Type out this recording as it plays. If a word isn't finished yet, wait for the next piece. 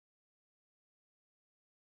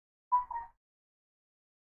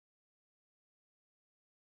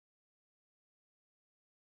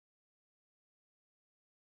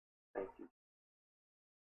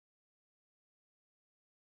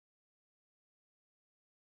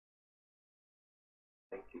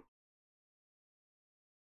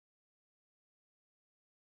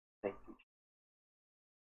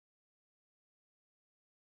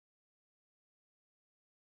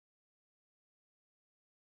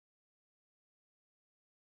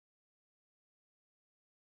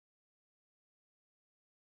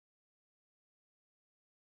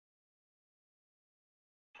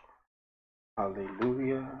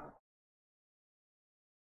Hallelujah.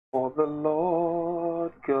 For the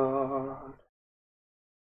Lord God,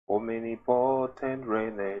 omnipotent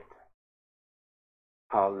reigneth.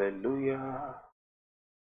 Hallelujah.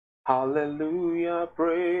 Hallelujah.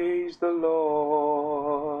 Praise the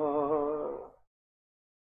Lord.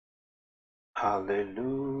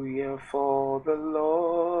 Hallelujah. For the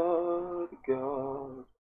Lord God,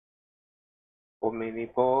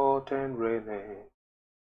 omnipotent reigneth.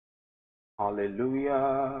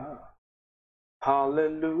 Hallelujah.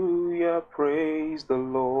 Hallelujah. Praise the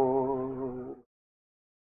Lord.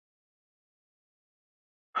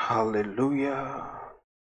 Hallelujah.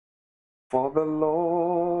 For the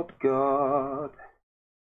Lord God,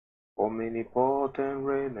 omnipotent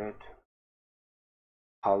reigneth.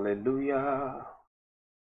 Hallelujah.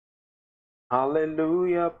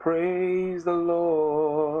 Hallelujah. Praise the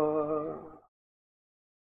Lord.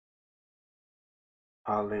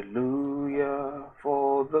 Hallelujah.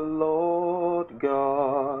 For the Lord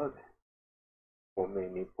God,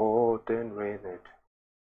 omnipotent reigneth.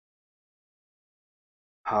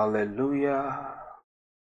 Hallelujah.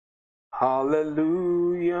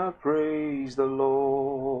 Hallelujah. Praise the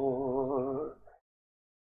Lord.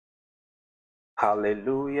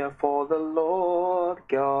 Hallelujah. For the Lord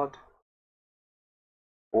God,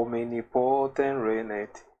 omnipotent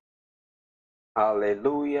reigneth.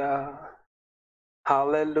 Hallelujah.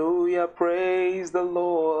 Hallelujah. Praise the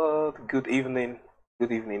Lord. Good evening.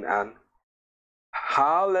 Good evening, Anne.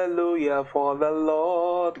 Hallelujah. For the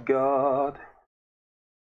Lord God,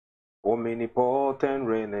 omnipotent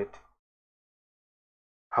reigneth.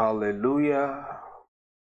 Hallelujah.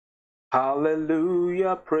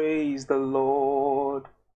 Hallelujah. Praise the Lord.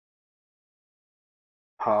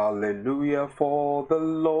 Hallelujah. For the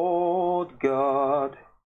Lord God,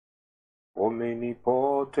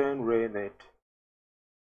 omnipotent reigneth.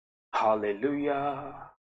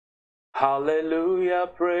 Hallelujah. Hallelujah.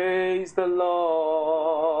 Praise the Lord.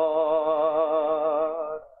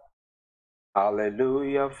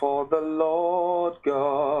 Hallelujah. For the Lord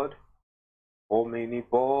God,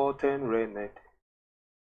 omnipotent reigneth.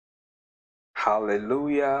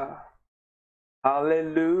 Hallelujah.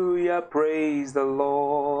 Hallelujah. Praise the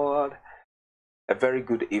Lord. A very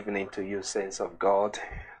good evening to you, saints of God.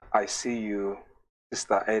 I see you,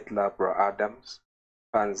 Sister Edla, Bro Adams,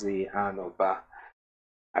 Fanzi, and Oba.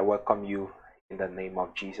 I welcome you in the name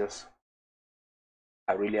of Jesus.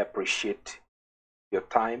 I really appreciate your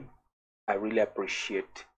time. I really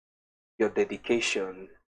appreciate your dedication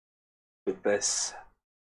to this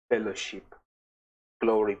fellowship.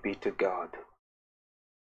 Glory be to God.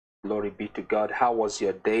 Glory be to God. How was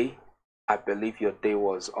your day? I believe your day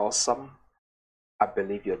was awesome. I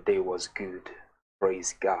believe your day was good.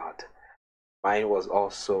 Praise God. Mine was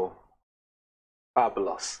also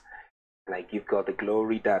fabulous. And I give God the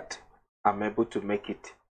glory that I'm able to make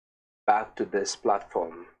it back to this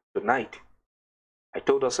platform tonight. I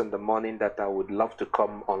told us in the morning that I would love to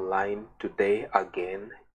come online today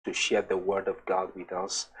again to share the word of God with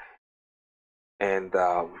us. And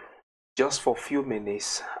just for a few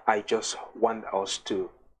minutes, I just want us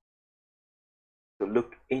to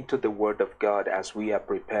look into the word of God as we are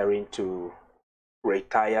preparing to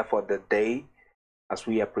retire for the day, as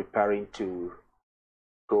we are preparing to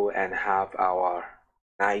go and have our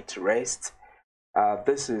night rest.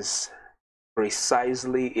 This is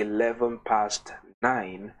precisely 11 past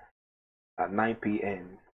 9 at 9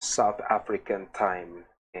 p.m. South African time,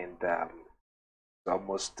 and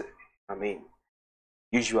almost,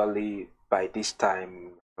 usually by this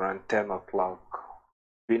time around 10 o'clock,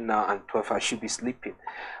 between now and 12 I should be sleeping,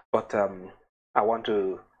 but I want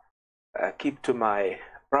to keep to my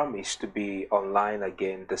promise to be online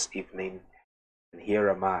again this evening, and here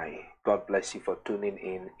am I. God bless you for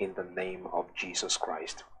tuning in the name of Jesus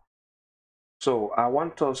Christ. So I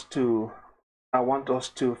want us to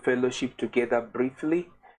fellowship together briefly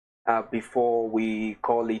before we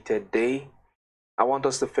call it a day. I want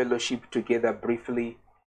us to fellowship together briefly,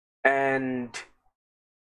 and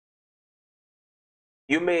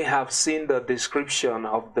you may have seen the description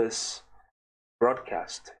of this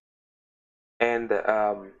broadcast, and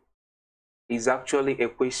is actually a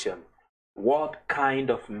question. What kind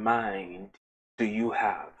of mind do you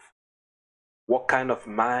have? What kind of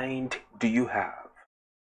mind do you have?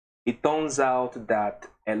 It turns out that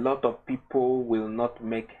a lot of people will not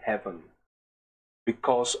make heaven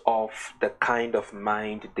because of the kind of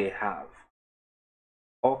mind they have.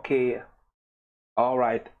 Okay, all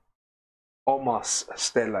right. Almost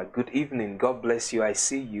Stella, good evening. God bless you. I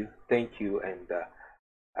see you. Thank you, and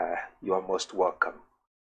you are most welcome.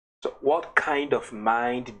 So, what kind of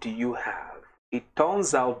mind do you have? it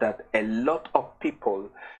turns out that a lot of people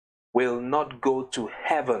will not go to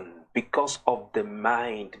heaven because of the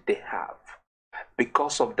mind they have,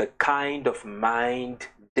 because of the kind of mind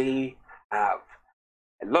they have.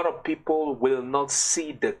 A lot of people will not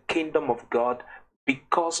see the kingdom of God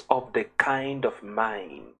because of the kind of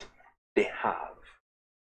mind they have.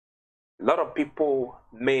 A lot of people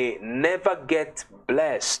may never get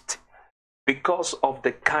blessed because of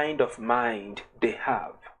the kind of mind they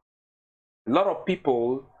have. A lot of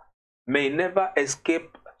people may never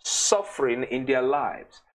escape suffering in their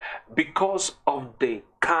lives because of the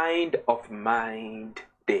kind of mind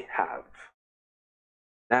they have.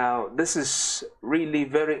 Now, this is really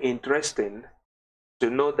very interesting to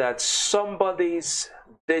know that somebody's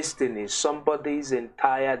destiny, somebody's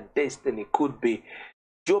entire destiny could be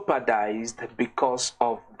jeopardized because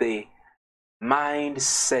of the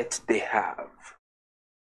mindset they have.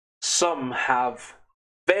 Some have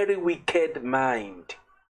very wicked mind.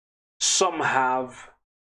 Some have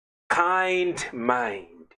kind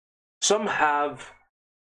mind. Some have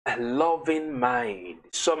a loving mind.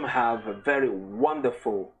 Some have a very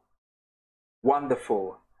wonderful,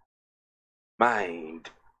 wonderful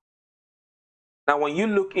mind. Now, when you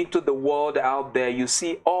look into the world out there, you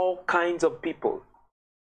see all kinds of people.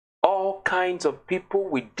 All kinds of people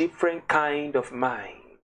with different kind of mind.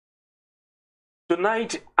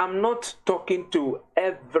 Tonight, I'm not talking to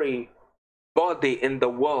everybody in the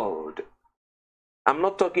world. I'm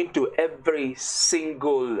not talking to every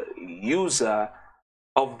single user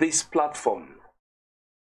of this platform,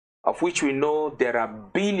 of which we know there are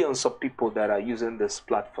billions of people that are using this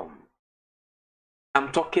platform.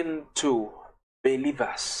 I'm talking to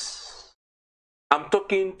believers. I'm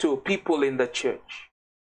talking to people in the church.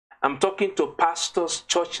 I'm talking to pastors,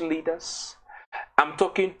 church leaders. I'm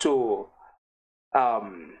talking to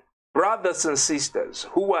brothers and sisters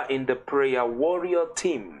who are in the prayer warrior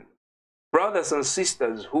team. Brothers and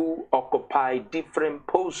sisters who occupy different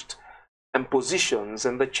posts and positions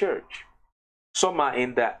in the church. Some are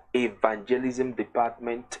in the evangelism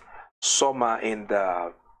department. Some are in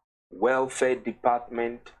the welfare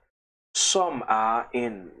department. Some are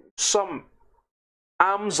in some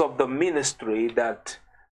arms of the ministry that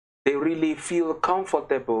they really feel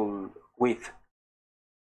comfortable with.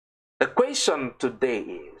 The question today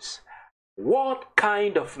is, what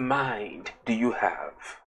kind of mind do you have?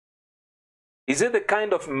 Is it the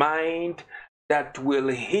kind of mind that will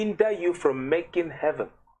hinder you from making heaven?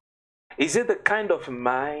 Is it the kind of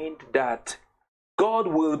mind that God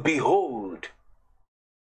will behold?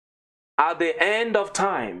 At the end of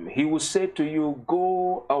time, he will say to you,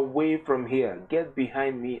 go away from here. Get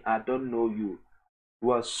behind me. I don't know you.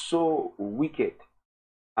 You are so wicked.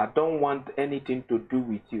 I don't want anything to do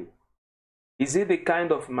with you. Is it the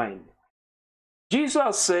kind of mind?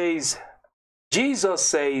 Jesus says,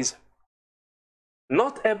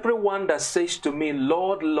 not everyone that says to me,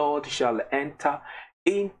 Lord, Lord, shall enter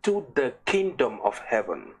into the kingdom of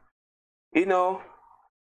heaven. You know,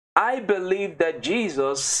 I believe that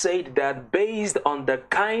Jesus said that based on the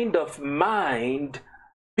kind of mind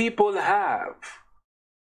people have.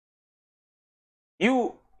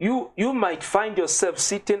 You might find yourself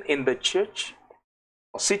sitting in the church,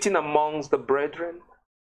 or sitting amongst the brethren,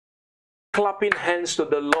 clapping hands to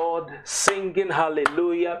the Lord, singing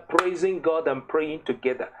hallelujah, praising God and praying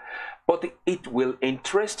together. But it will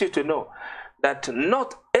interest you to know that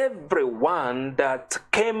not everyone that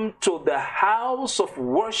came to the house of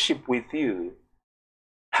worship with you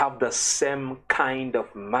have the same kind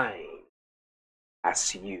of mind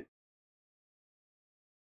as you.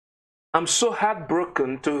 I'm so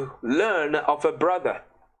heartbroken to learn of a brother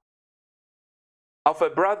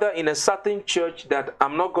in a certain church that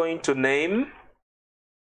I'm not going to name.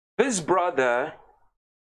 This brother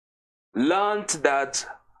learned that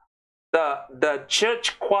the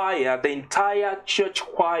church choir, the entire church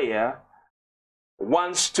choir,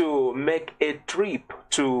 wants to make a trip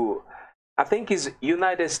to, I think it's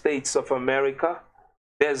United States of America.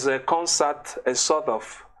 There's a concert, a sort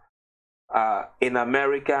of, in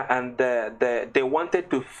America, and they wanted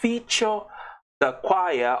to feature the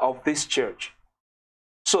choir of this church.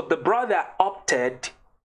 So the brother opted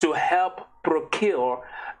to help procure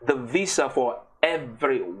the visa for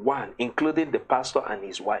everyone, including the pastor and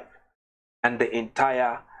his wife, and the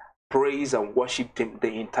entire praise and worship team,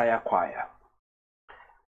 the entire choir.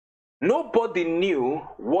 Nobody knew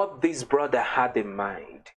what this brother had in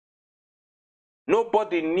mind.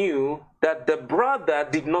 Nobody knew that the brother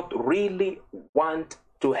did not really want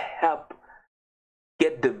to help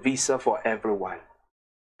get the visa for everyone.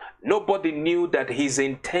 Nobody knew that his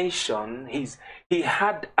intention, he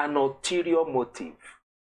had an ulterior motive.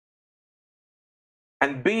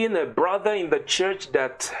 And being a brother in the church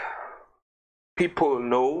that people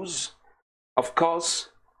knows, of course,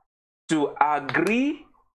 to agree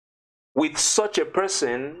with such a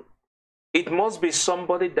person, it must be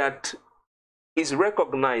somebody that is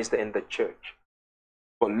recognized in the church.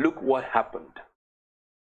 But look what happened.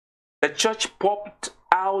 The church popped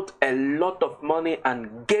out a lot of money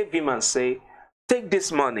and gave him and say, take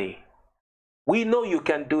this money. We know you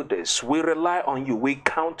can do this. We rely on you. We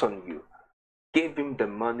count on you. Gave him the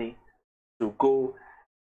money to go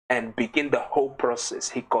and begin the whole process.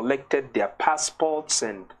 He collected their passports,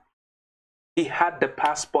 and he had the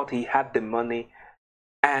passport, he had the money.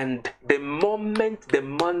 And the moment the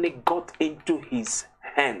money got into his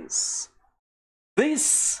hands,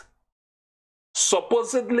 this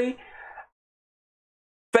supposedly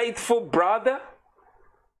faithful brother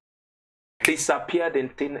disappeared in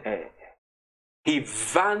thin air. He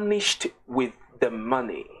vanished with the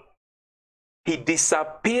money. He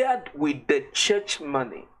disappeared with the church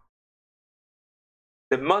money.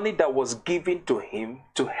 The money that was given to him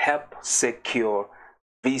to help secure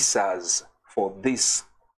visas for this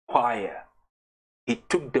choir. He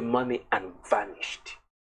took the money and vanished.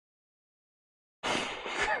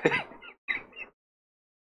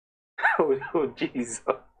 Oh, Jesus.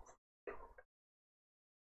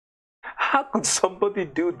 How could somebody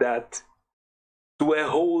do that to a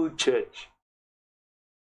whole church?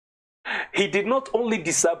 He did not only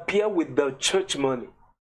disappear with the church money,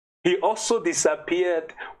 he also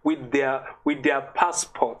disappeared with their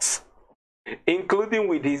passports,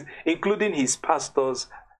 including his pastors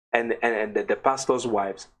and the pastor's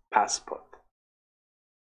wife's passport.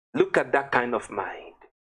 Look at that kind of mind.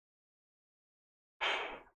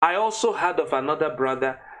 I also heard of another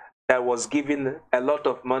brother that was given a lot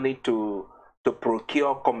of money to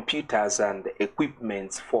procure computers and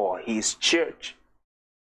equipment for his church.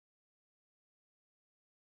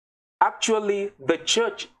 Actually, the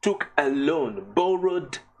church took a loan,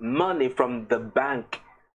 borrowed money from the bank,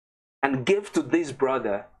 and gave to this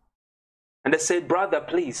brother. And they said, brother,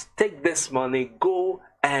 please take this money, go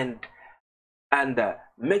and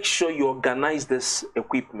make sure you organize this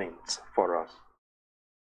equipment for us.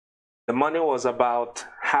 The money was about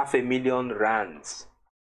 500,000 rands.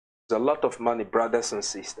 It's a lot of money, brothers and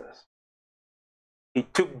sisters. He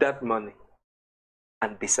took that money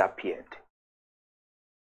and disappeared.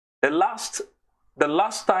 The last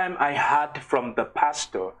time I heard from the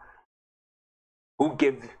pastor who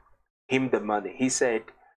gave him the money, he said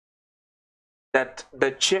that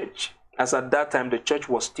the church, as at that time the church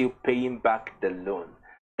was still paying back the loan,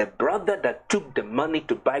 the brother that took the money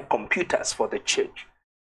to buy computers for the church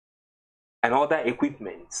and other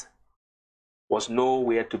equipment was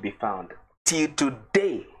nowhere to be found. Till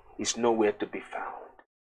today, is nowhere to be found.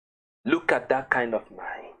 Look at that kind of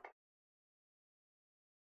mind.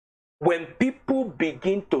 When people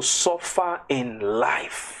begin to suffer in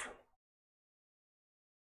life,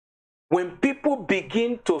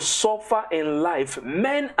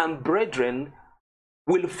 men and brethren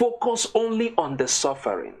will focus only on the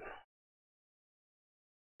suffering,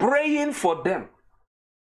 praying for them,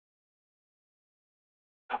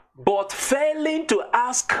 but failing to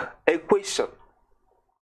ask a question: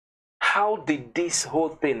 how did this whole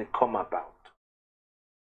thing come about?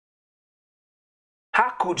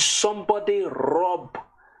 How could somebody rob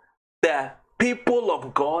the people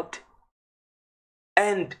of God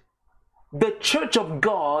and the church of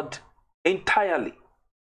God entirely?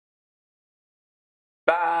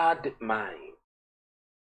 Bad mind.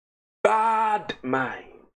 Bad mind.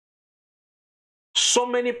 So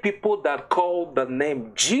many people that call the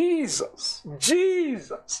name Jesus,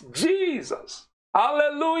 Jesus, Jesus.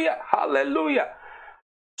 Hallelujah, hallelujah.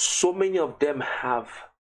 So many of them have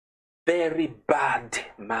very bad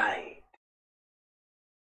mind.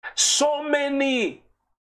 So many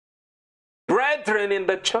brethren in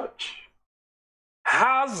the church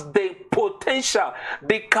has the potential,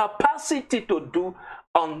 the capacity to do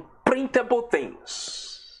unprintable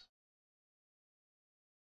things.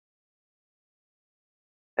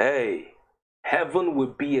 Hey, heaven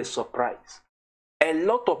will be a surprise. A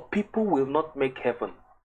lot of people will not make heaven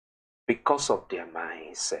because of their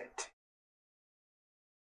mindset.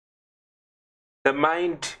 The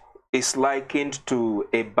mind is likened to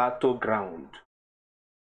a battleground,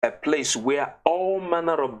 a place where all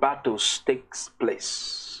manner of battles takes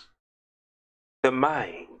place. The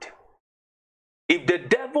mind. If the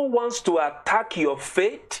devil wants to attack your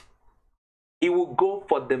faith, he will go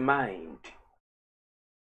for the mind.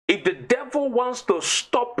 If the devil wants to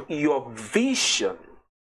stop your vision,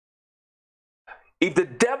 if the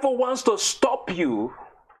devil wants to stop you,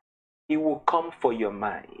 he will come for your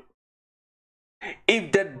mind.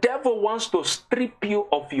 If the devil wants to strip you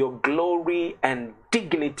of your glory and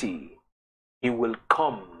dignity, he will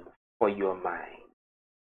come for your mind.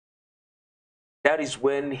 That is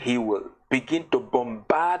when he will begin to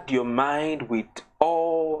bombard your mind with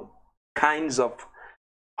all kinds of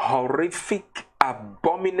horrific,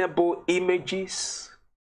 abominable images.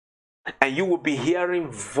 And you will be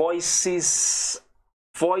hearing voices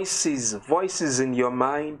in your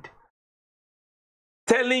mind,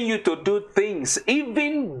 telling you to do things,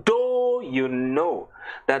 even though you know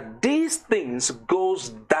that these things goes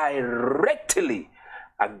directly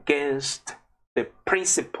against the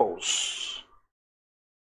principles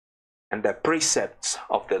and the precepts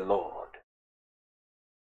of the Lord.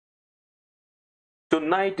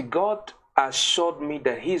 Tonight, God assured me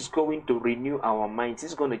that He's going to renew our minds.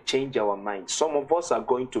 He's going to change our minds. Some of us are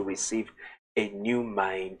going to receive a new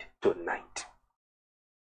mind tonight.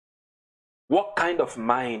 What kind of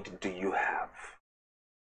mind do you have?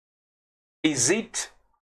 Is it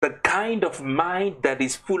the kind of mind that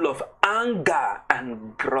is full of anger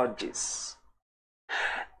and grudges?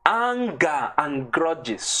 Anger and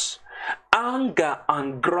grudges. Anger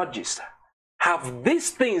and grudges. Have these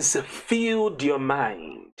things filled your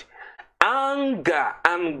mind? Anger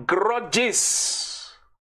and grudges.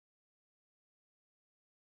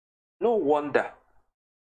 No wonder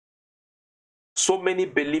so many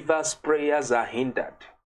believers' prayers are hindered.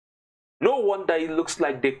 No wonder it looks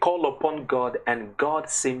like they call upon God and God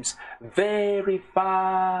seems very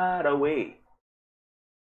far away.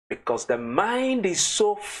 Because the mind is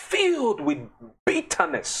so filled with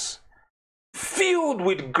bitterness, filled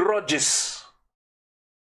with grudges.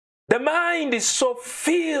 The mind is so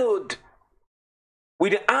filled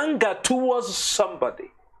with anger towards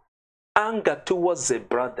somebody, anger towards a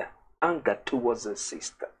brother, anger towards a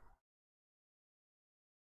sister.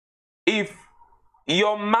 If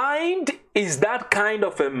your mind is that kind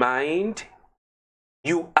of a mind,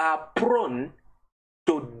 you are prone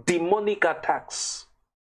to demonic attacks.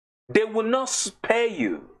 They will not spare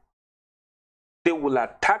you. They will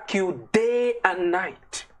attack you day and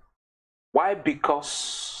night. Why?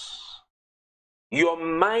 Because your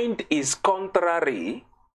mind is contrary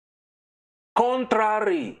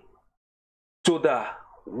to the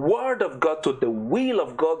Word of God, to the will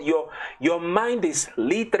of God. Your mind is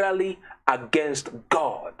literally against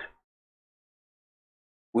God.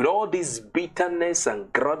 With all this bitterness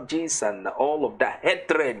and grudges and all of that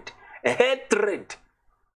hatred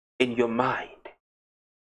in your mind,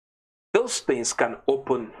 those things can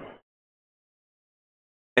open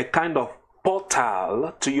a kind of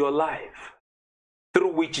portal to your life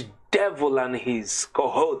through which devil and his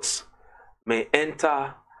cohorts may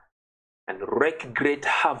enter and wreak great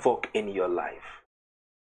havoc in your life.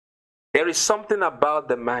 There is something about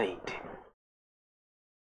the mind.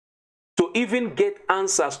 To even get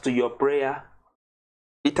answers to your prayer,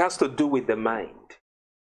 it has to do with the mind.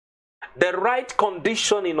 The right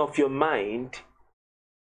conditioning of your mind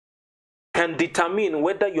can determine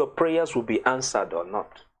whether your prayers will be answered or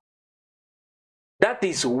not. That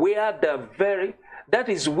is where the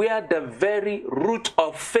very root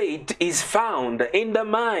of faith is found, in the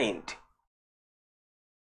mind.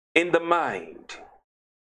 In the mind.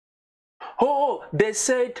 Oh, they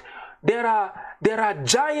said there are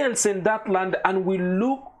giants in that land and we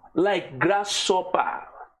look like grasshopper.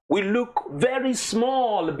 We look very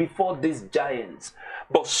small before these giants.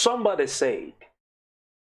 But somebody said,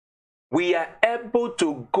 we are able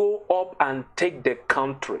to go up and take the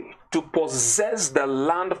country, to possess the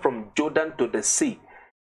land from Jordan to the sea.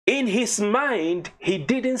 In his mind, he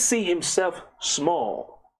didn't see himself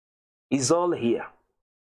small. It's all here,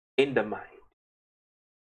 in the mind.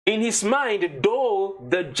 In his mind, though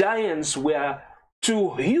the giants were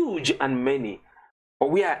too huge and many, but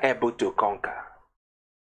we are able to conquer.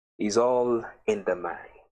 It's all in the mind.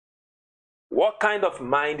 What kind of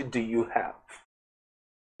mind do you have?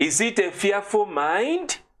 Is it a fearful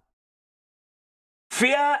mind?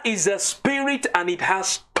 Fear is a spirit and it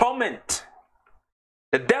has torment.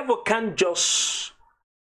 The devil can't just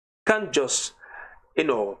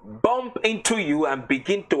bump into you and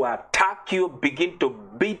begin to attack you, begin to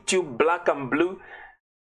beat you black and blue,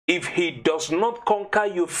 if he does not conquer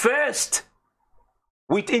you first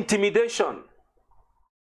with intimidation.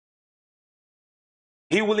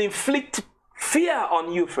 He will inflict fear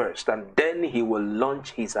on you first, and then he will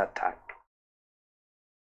launch his attack.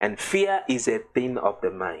 And fear is a thing of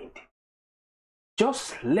the mind.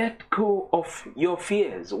 Just let go of your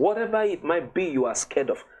fears. Whatever it might be you are scared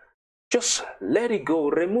of, just let it go.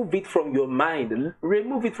 Remove it from your mind.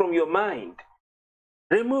 Remove it from your mind.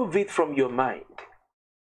 Remove it from your mind.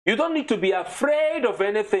 You don't need to be afraid of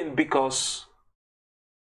anything, because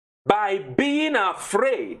By being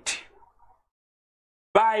afraid,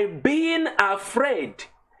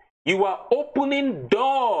 you are opening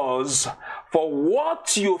doors for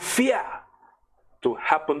what you fear to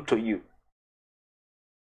happen to you.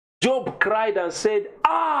 Job cried and said,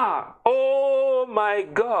 oh my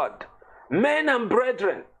God, men and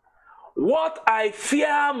brethren, what I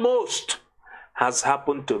fear most has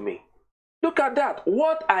happened to me. Look at that.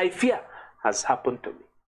 What I fear has happened to me.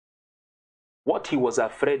 What he was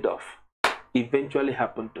afraid of eventually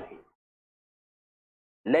happened to him.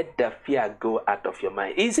 Let the fear go out of your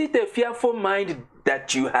mind. Is it a fearful mind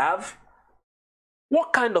that you have?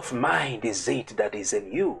 What kind of mind is it that is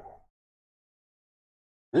in you?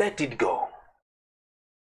 Let it go.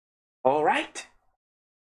 All right?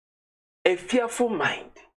 A fearful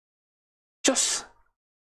mind. Just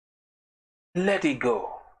let it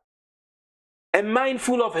go. A mind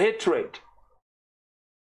full of hatred.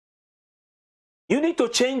 You need to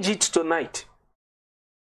change it tonight.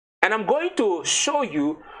 And I'm going to show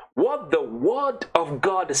you what the Word of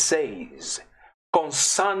God says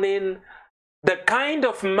concerning the kind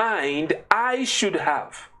of mind I should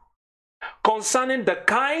have. Concerning the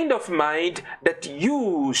kind of mind that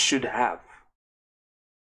you should have.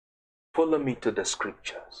 Follow me to the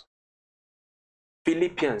scriptures.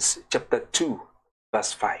 Philippians chapter 2,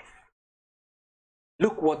 verse 5.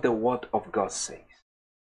 Look what the Word of God says.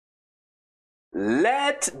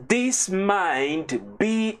 Let this mind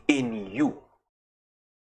be in you,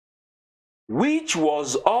 which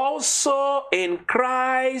was also in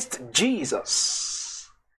Christ Jesus.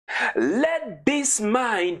 Let this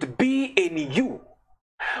mind be in you,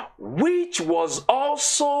 which was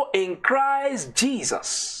also in Christ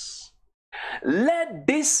Jesus. Let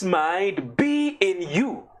this mind be in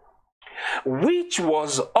you, which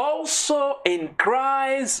was also in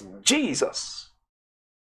Christ Jesus.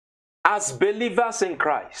 As believers in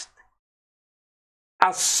Christ,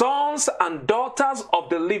 as sons and daughters of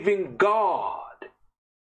the living God,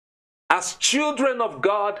 as children of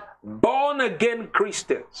God, born again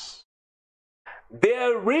Christians,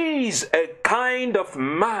 there is a kind of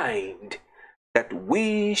mind that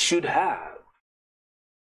we should have.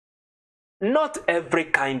 Not every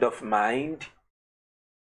kind of mind,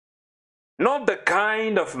 not the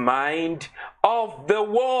kind of mind of the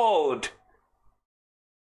world.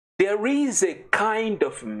 There is a kind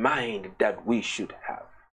of mind that we should have.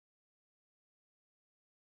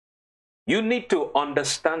 You need to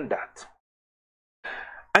understand that.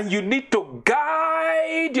 And you need to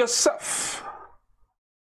guide yourself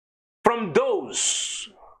from those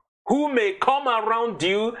who may come around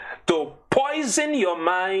you to poison your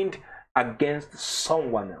mind against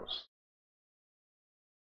someone else.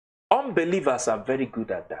 Unbelievers are very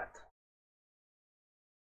good at that.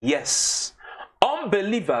 Yes.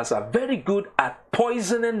 Unbelievers are very good at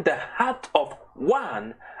poisoning the heart of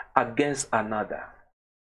one against another.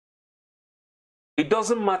 It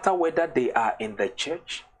doesn't matter whether they are in the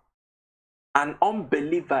church. An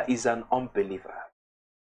unbeliever is an unbeliever.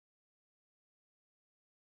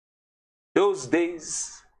 Those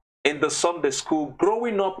days in the Sunday school,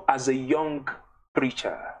 growing up as a young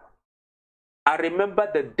preacher, I remember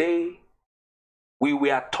the day we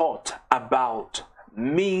were taught about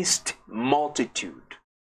mixed multitude.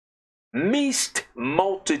 Mixed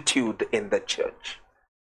multitude in the church.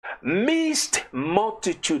 Mixed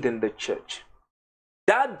multitude in the church.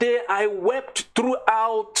 That day I wept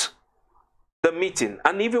throughout the meeting.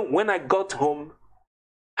 And even when I got home,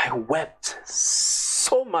 I wept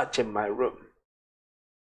so much in my room.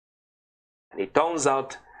 And it turns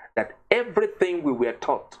out that everything we were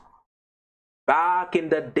taught back in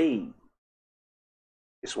the day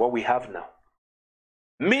is what we have now.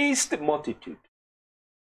 Mixed multitude.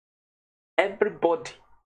 Everybody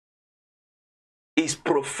is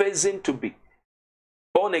professing to be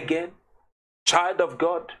born again, child of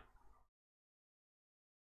God.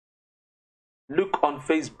 Look on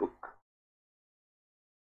Facebook.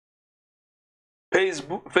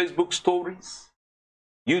 Facebook stories,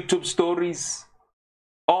 YouTube stories,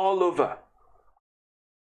 all over.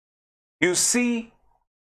 You see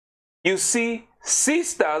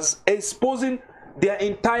sisters exposing their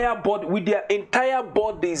entire body, with their entire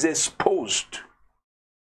bodies exposed.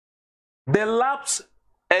 The laps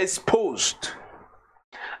exposed.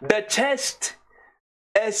 The chest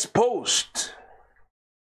exposed.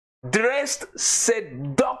 Dressed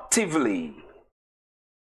seductively.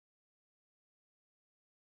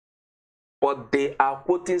 But they are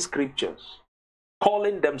quoting scriptures,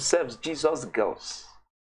 calling themselves Jesus girls.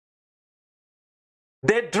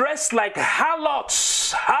 They dress like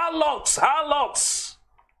harlots, harlots, harlots.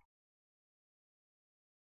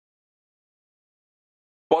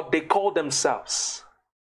 but they call themselves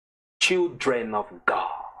children of God.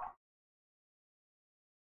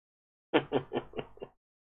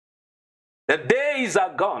 The days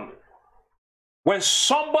are gone when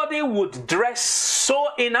somebody would dress so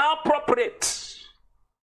inappropriate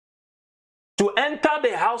to enter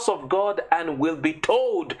the house of God and will be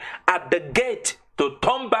told at the gate to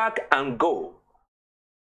turn back and go.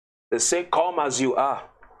 They say, come as you are.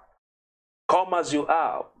 Come as you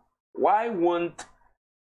are. Why wouldn't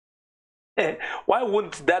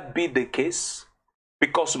that be the case?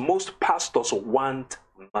 Because most pastors want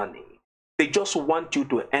money. They just want you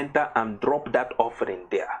to enter and drop that offering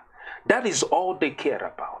there. That is all they care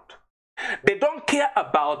about. They don't care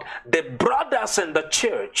about the brothers in the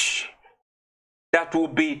church that will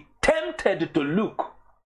be tempted to look.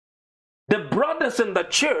 The brothers in the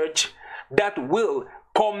church that will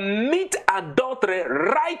commit adultery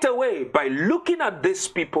right away by looking at these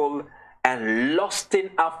people and lusting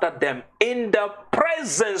after them in the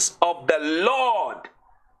presence of the Lord.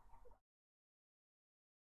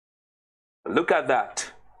 Look at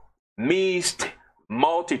that. Mixed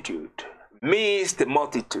multitude. Mixed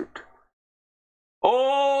multitude.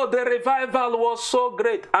 Oh, the revival was so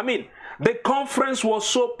great. I mean, the conference was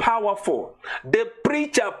so powerful. The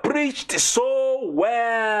preacher preached so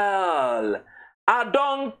well. I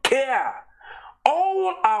don't care.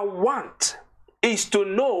 All I want is to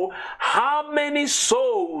know how many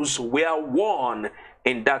souls were won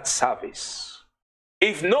in that service.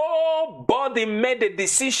 If nobody made a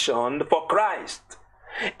decision for Christ,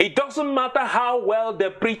 it doesn't matter how well the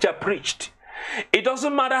preacher preached. It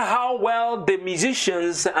doesn't matter how well the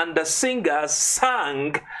musicians and the singers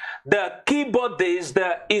sang, the keyboardists,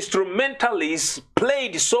 the instrumentalists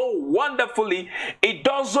played so wonderfully. It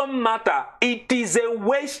doesn't matter. It is a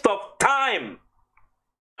waste of time.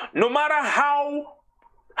 No matter how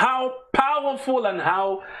powerful and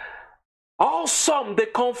how awesome the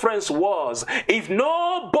conference was, if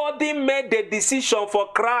nobody made the decision for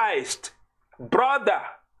Christ, brother,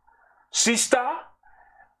 sister,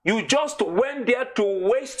 you just went there to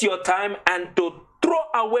waste your time and to throw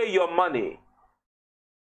away your money.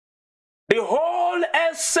 The whole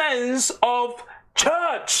essence of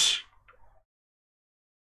church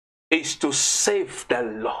is to save the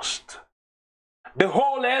lost. The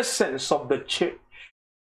whole essence of the church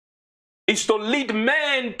is to lead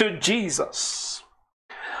men to Jesus.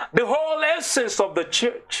 The whole essence of the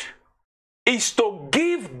church is to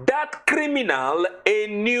give that criminal a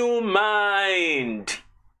new mind.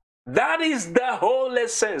 That is the whole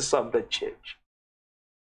essence of the church.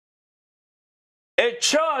 A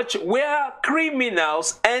church where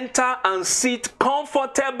criminals enter and sit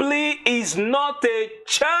comfortably is not a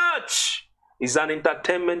church. It's an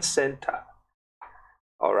entertainment center.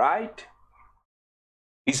 All right?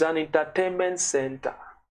 It's an entertainment center.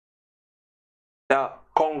 The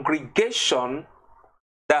congregation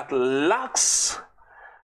that lacks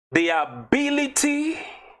the ability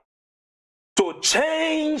to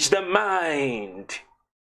change the mind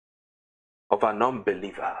of an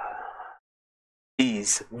unbeliever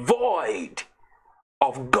is void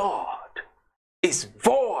of God, is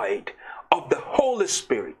void of the Holy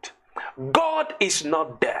Spirit. God is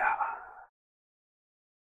not there.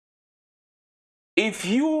 If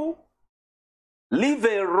you live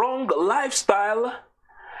a wrong lifestyle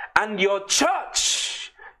and your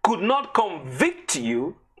church could not convict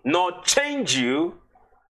you nor change you,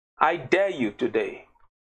 I dare you today,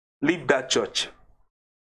 leave that church.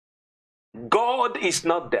 God is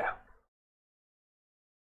not there.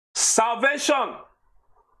 Salvation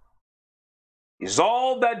is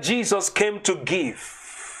all that Jesus came to give.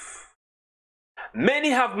 Many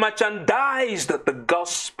have merchandised the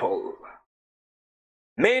gospel.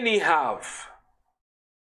 Many have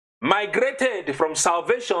migrated from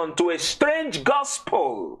salvation to a strange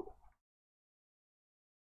gospel.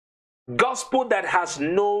 Gospel that has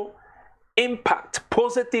no impact,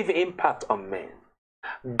 positive impact on men.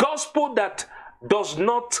 Gospel that does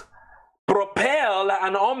not propel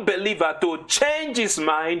an unbeliever to change his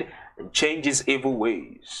mind and change his evil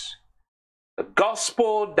ways. The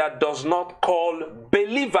gospel that does not call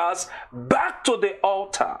believers back to the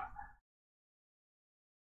altar.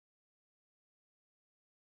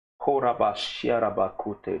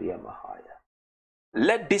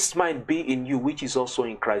 Let this mind be in you, which is also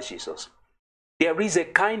in Christ Jesus. There is a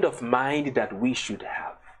kind of mind that we should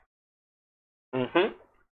have.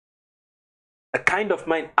 A kind of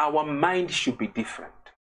mind, our mind should be different.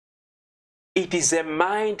 It is a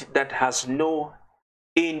mind that has no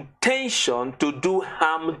intention to do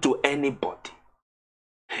harm to anybody.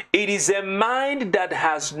 It is a mind that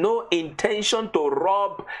has no intention to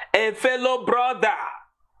rob a fellow brother.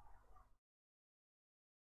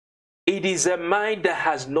 It is a mind that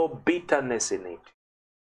has no bitterness in it.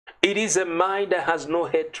 It is a mind that has no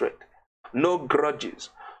hatred, no grudges,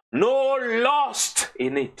 no lust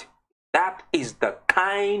in it. That is the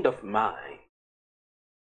kind of mind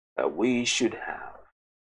that we should have.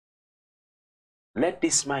 Let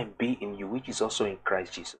this mind be in you, which is also in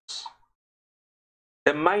Christ Jesus.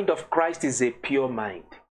 The mind of Christ is a pure mind,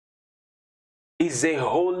 is a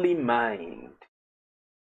holy mind,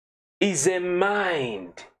 is a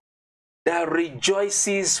mind that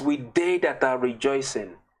rejoices with they that are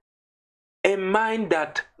rejoicing, a mind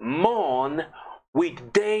that mourn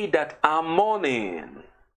with they that are mourning.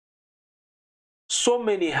 So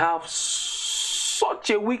many have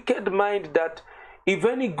such a wicked mind that if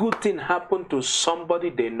any good thing happen to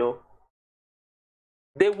somebody they know,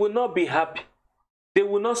 they will not be happy. They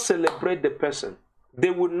will not celebrate the person.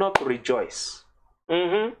 They will not rejoice.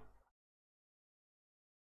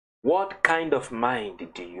 What kind of mind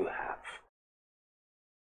do you have?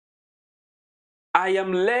 I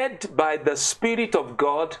am led by the Spirit of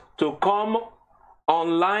God to come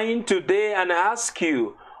online today and ask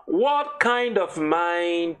you, what kind of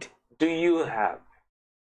mind do you have?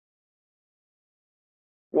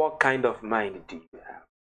 What kind of mind do you have?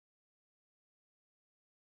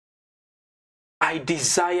 I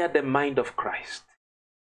desire the mind of Christ,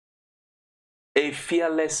 a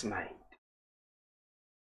fearless mind,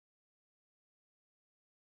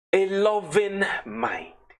 a loving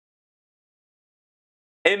mind,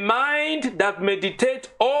 a mind that meditates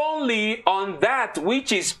only on that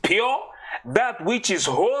which is pure, that which is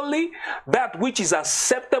holy, that which is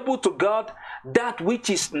acceptable to God, that which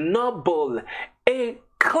is noble, a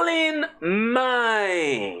clean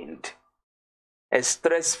mind, a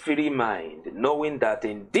stress-free mind, knowing that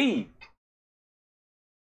indeed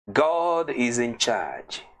God is in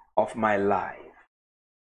charge of my life.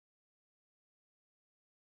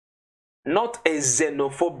 Not a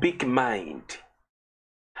xenophobic mind,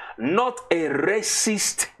 not a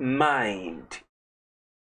racist mind,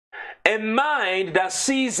 a mind that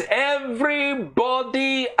sees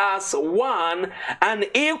everybody as one and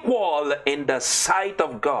equal in the sight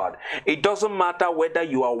of God. It doesn't matter whether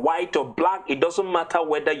you are white or black. It doesn't matter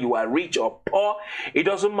whether you are rich or poor. It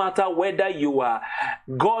doesn't matter whether you are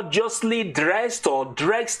gorgeously dressed or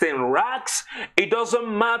dressed in rags. It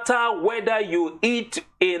doesn't matter whether you eat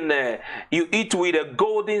with a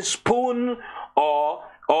golden spoon or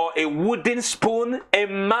a wooden spoon. A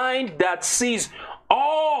mind that sees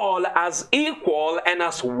all as equal and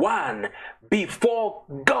as one before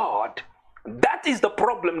God. That is the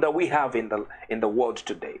problem that we have in the world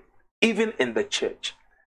today, even in the church.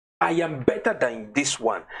 I am better than this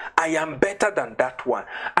one. I am better than that one.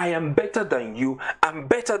 I am better than you. I'm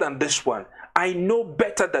better than this one. I know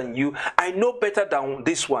better than you. I know better than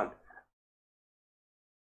this one.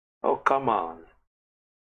 Oh, come on.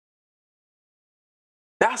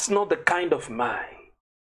 That's not the kind of mind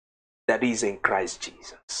that is in Christ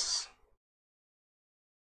Jesus.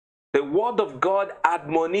 The Word of God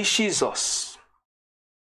admonishes us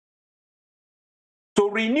to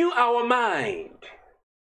renew our mind.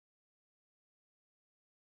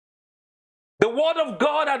 The Word of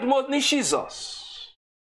God admonishes us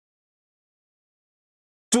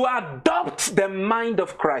to adopt the mind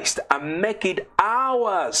of Christ and make it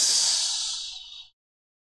ours.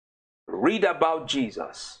 Read about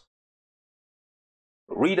Jesus.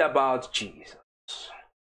 Read about Jesus.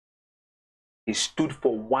 He stood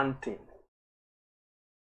for one thing.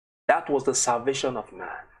 That was the salvation of man.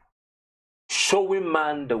 Showing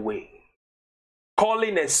man the way.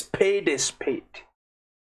 Calling a spade a spade.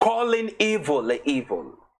 Calling evil a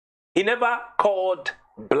evil. He never called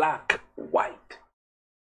black white.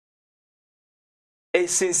 A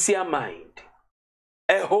sincere mind.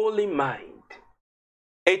 A holy mind.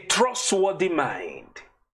 A trustworthy mind.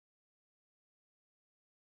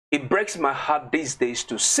 It breaks my heart these days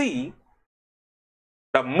to see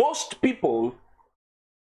that most people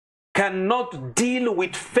cannot deal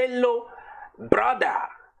with fellow brother,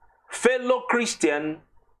 fellow Christian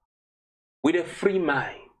with a free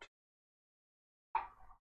mind.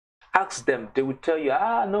 Ask them, they will tell you,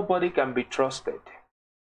 nobody can be trusted.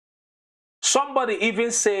 Somebody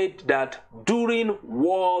even said that during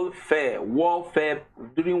warfare,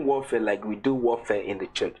 like we do warfare in the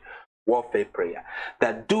church, warfare prayer,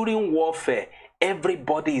 that during warfare,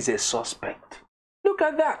 everybody is a suspect. Look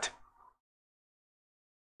at that.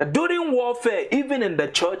 During warfare, even in the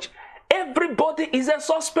church, everybody is a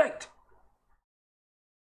suspect.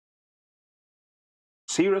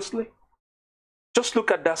 Seriously? Just look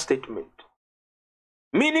at that statement.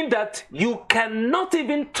 Meaning that you cannot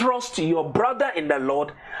even trust your brother in the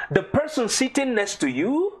Lord, the person sitting next to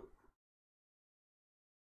you.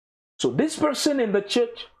 So this person in the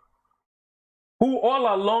church who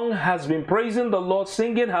all along has been praising the Lord,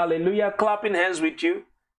 singing hallelujah, clapping hands with you,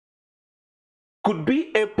 could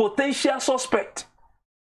be a potential suspect.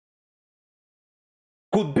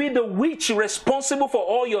 Could be the witch responsible for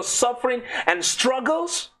all your suffering and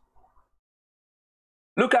struggles.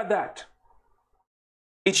 Look at that.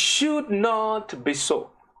 It should not be so.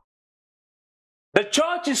 The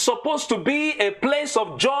church is supposed to be a place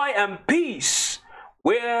of joy and peace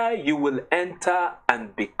where you will enter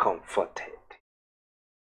and be comforted.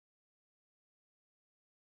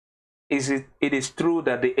 It is true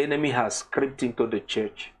that the enemy has crept into the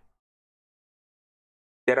church.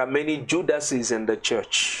 There are many Judases in the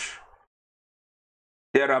church.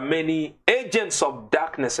 There are many agents of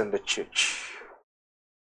darkness in the church.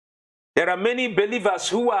 There are many believers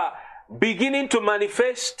who are beginning to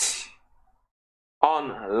manifest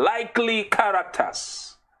unlikely characters.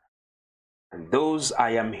 And those I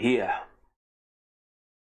am here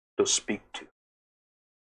to speak to.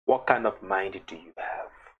 What kind of mind do you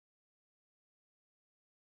have?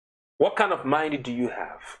 What kind of mind do you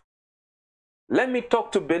have? Let me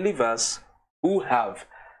talk to believers who have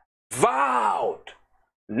vowed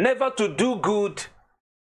never to do good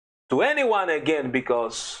to anyone again,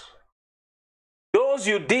 because those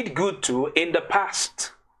you did good to in the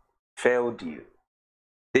past failed you.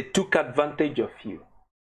 They took advantage of you.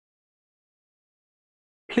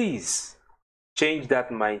 Please change that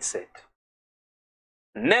mindset.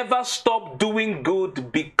 Never stop doing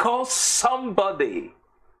good because somebody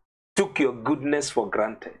took your goodness for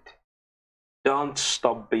granted. Don't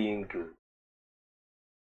stop being good.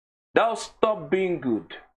 Don't stop being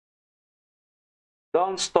good.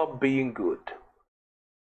 Don't stop being good.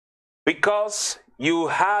 Because you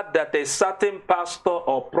heard that a certain pastor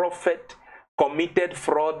or prophet committed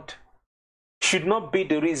fraud should not be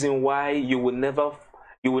the reason why you will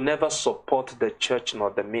never support the church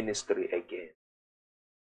nor the ministry again.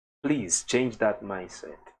 Please change that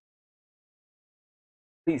mindset.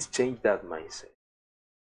 Please change that mindset.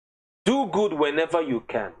 Do good whenever you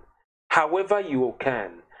can, however you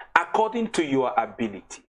can, according to your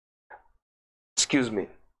ability. Excuse me.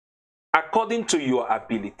 According to your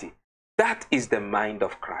ability. That is the mind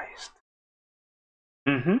of Christ.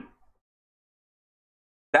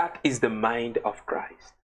 That is the mind of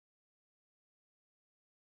Christ.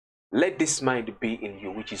 Let this mind be in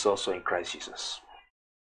you, which is also in Christ Jesus.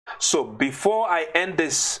 So before I end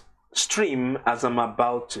this stream, as I'm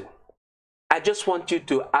about to, I just want you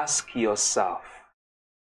to ask yourself,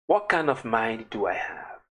 what kind of mind do I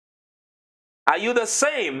have? Are you the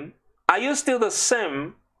same? Are you still the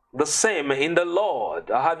same in the Lord?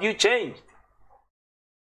 Or have you changed?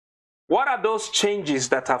 What are those changes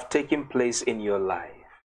that have taken place in your life?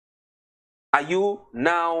 Are you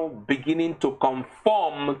now beginning to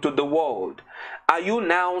conform to the world? Are you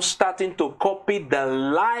now starting to copy the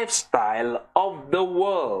lifestyle of the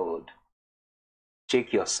world?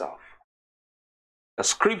 Check yourself. The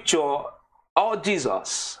scripture urges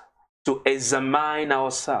us to examine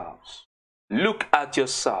ourselves. Look at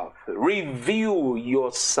yourself. Review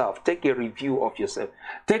yourself. Take a review of yourself.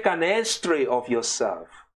 Take an x-ray of yourself.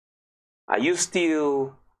 Are you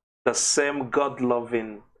still the same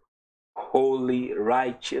God-loving, holy,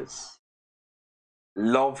 righteous,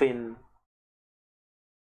 loving,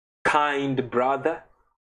 kind brother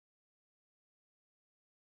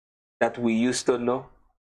that we used to know?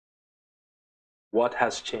 What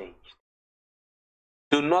has changed?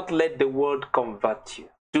 Do not let the world convert you.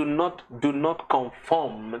 Do not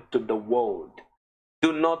conform to the world.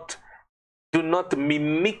 Do not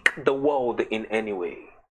mimic the world in any way.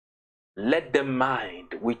 Let the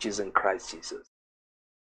mind which is in Christ Jesus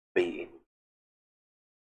be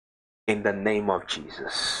in the name of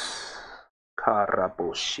Jesus.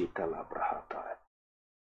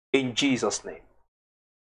 In Jesus' name.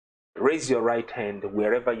 Raise your right hand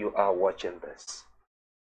wherever you are watching this.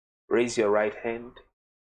 Raise your right hand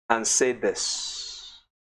and say this: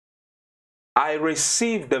 I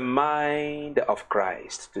receive the mind of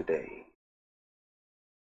Christ today.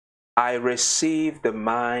 I receive the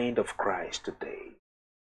mind of Christ today.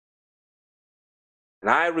 And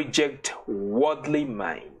I reject worldly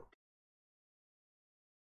mind,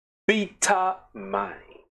 bitter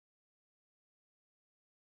mind,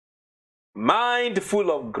 mind full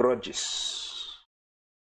of grudges,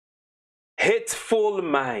 hateful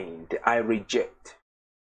mind. I reject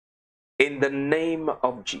in the name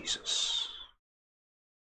of Jesus.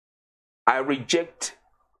 I reject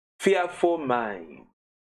fearful mind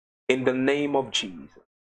in the name of Jesus.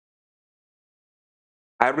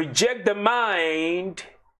 I reject the mind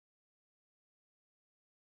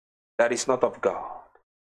that is not of God.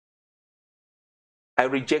 I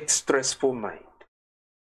reject stressful mind.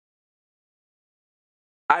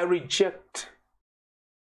 I reject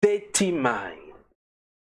dirty mind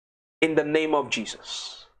in the name of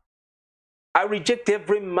Jesus. I reject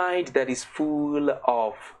every mind that is full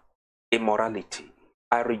of immorality.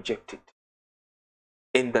 I reject it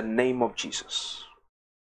in the name of Jesus.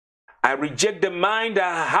 I reject the mind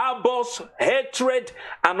that harbors hatred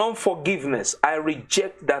and unforgiveness. I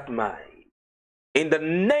reject that mind in the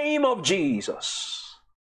name of Jesus.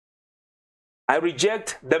 I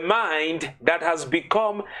reject the mind that has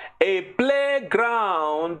become a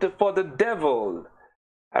playground for the devil.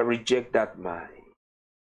 I reject that mind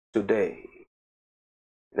today.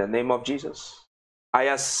 In the name of Jesus, I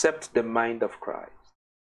accept the mind of Christ.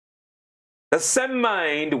 The same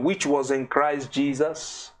mind which was in Christ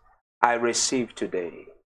Jesus, I receive today.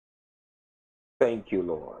 Thank you,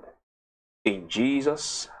 Lord. In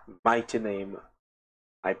Jesus' mighty name,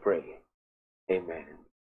 I pray. Amen.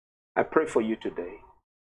 I pray for you today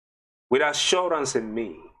with assurance in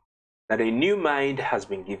me that a new mind has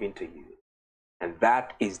been given to you, and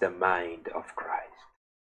that is the mind of Christ.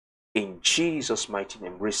 In Jesus' mighty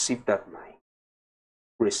name, receive that mind.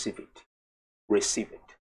 Receive it. Receive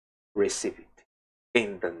it. Receive it.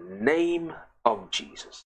 In the name of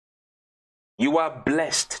Jesus. You are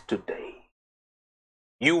blessed today.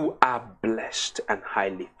 You are blessed and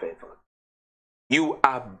highly favored. You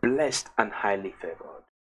are blessed and highly favored.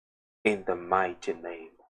 In the mighty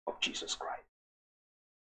name of Jesus Christ.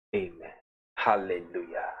 Amen.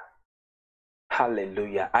 Hallelujah.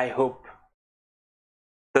 Hallelujah. I hope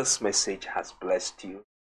this message has blessed you.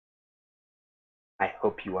 I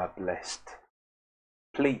hope you are blessed.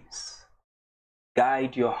 Please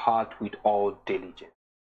guide your heart with all diligence.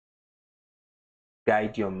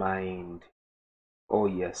 Guide your mind. Oh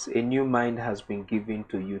yes, a new mind has been given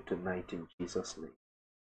to you tonight in Jesus' name.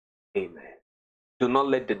 Amen. Do not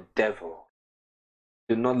let the devil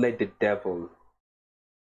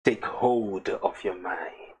take hold of your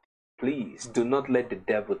mind. Please do not let the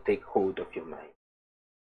devil take hold of your mind.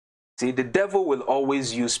 See, the devil will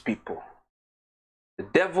always use people. The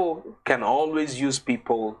devil can always use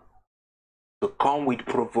people to come with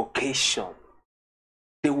provocation.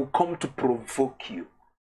 They will come to provoke you,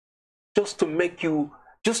 just to make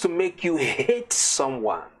you hate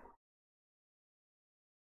someone.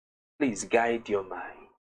 Please guide your mind.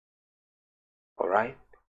 All right?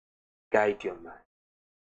 Guide your mind.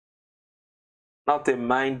 Not a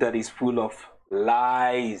mind that is full of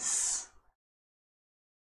lies.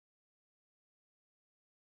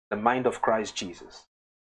 The mind of Christ Jesus.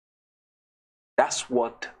 That's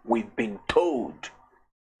what we've been told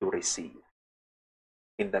to receive.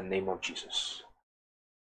 In the name of Jesus.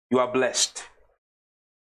 You are blessed.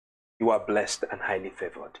 You are blessed and highly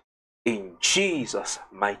favored. In Jesus'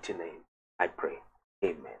 mighty name, I pray.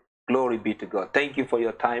 Amen. Glory be to God. Thank you for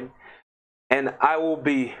your time. And I will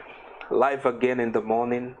be live again in the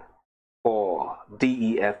morning for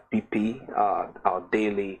DEFPP, our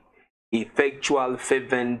daily effectual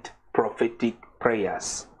fervent prophetic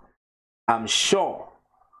prayers. I'm sure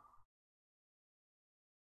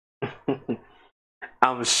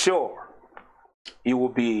you will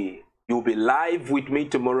be live with me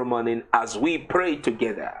tomorrow morning as we pray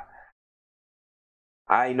together.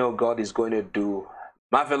 I know God is going to do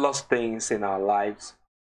marvelous things in our lives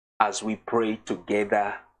as we pray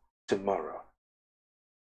together tomorrow.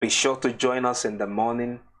 Be sure to join us in the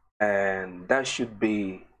morning, and that should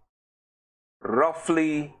be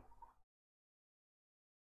roughly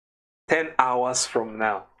 10 hours from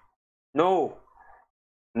now. No,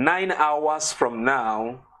 9 hours from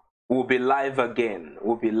now, we'll be live again.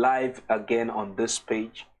 We'll be live again on this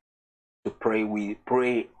page to pray. We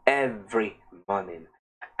pray every morning.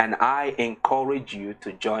 And I encourage you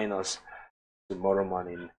to join us tomorrow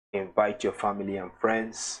morning. Invite your family and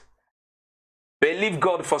friends. Believe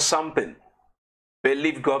God for something.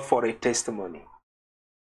 Believe God for a testimony.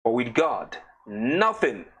 For with God,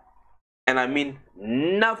 nothing, and I mean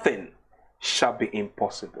nothing, shall be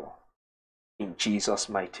impossible. In Jesus'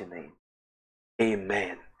 mighty name.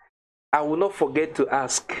 Amen. I will not forget to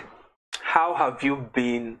ask, how have you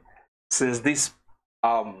been since this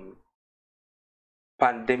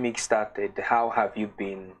pandemic started? How have you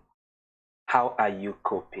been? How are you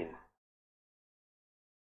coping?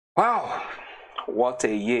 Wow, what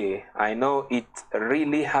a year. I know it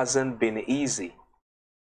really hasn't been easy,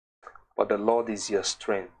 but the Lord is your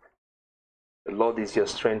strength. The Lord is your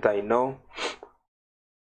strength. I know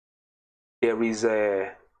there is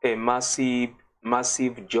a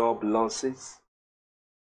massive job losses.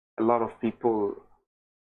 A lot of people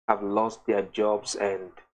have lost their jobs,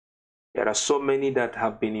 and there are so many that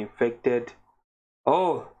have been infected.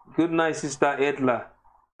 Oh, good night, Sister Edla.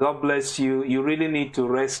 God bless you. You really need to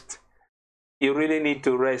rest. You really need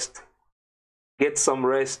to rest. Get some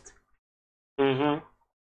rest.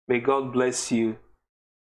 May God bless you.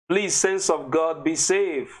 Please, saints of God, be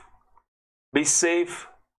safe. Be safe.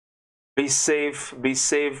 Be safe. Be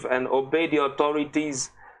safe and obey the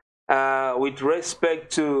authorities with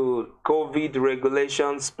respect to COVID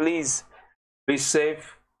regulations. Please be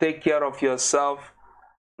safe. Take care of yourself.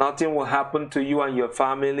 Nothing will happen to you and your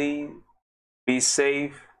family. Be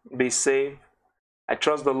safe. Be safe. I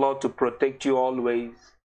trust the Lord to protect you always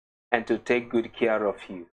and to take good care of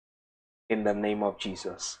you. In the name of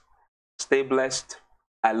Jesus. Stay blessed.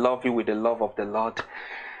 I love you with the love of the Lord.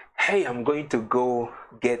 Hey, I'm going to go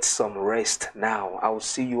get some rest now. I'll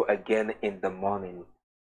see you again in the morning.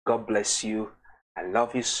 God bless you. I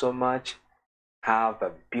love you so much. Have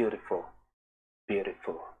a beautiful,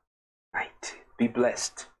 beautiful night. Be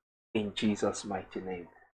blessed in Jesus' mighty name.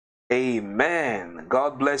 Amen.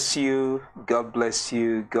 God bless you. God bless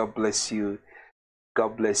you. God bless you.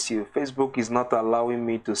 God bless you. Facebook is not allowing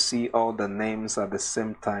me to see all the names at the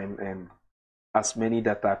same time, and as many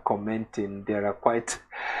that are commenting, there are quite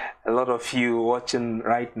a lot of you watching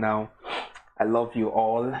right now. I love you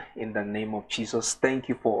all in the name of Jesus. Thank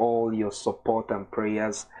you for all your support and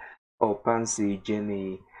prayers. Oh, Pansy,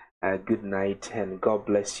 Jenny, good night and God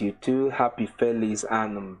bless you too. Happy Feliz,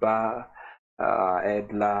 Anamba,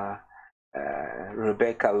 Edla,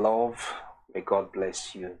 Rebecca Love. May God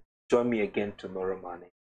bless you. Join me again tomorrow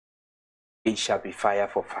morning. It shall be fire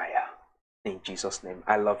for fire. In Jesus' name.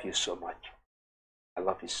 I love you so much. I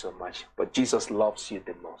love you so much. But Jesus loves you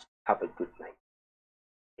the most. Have a good night.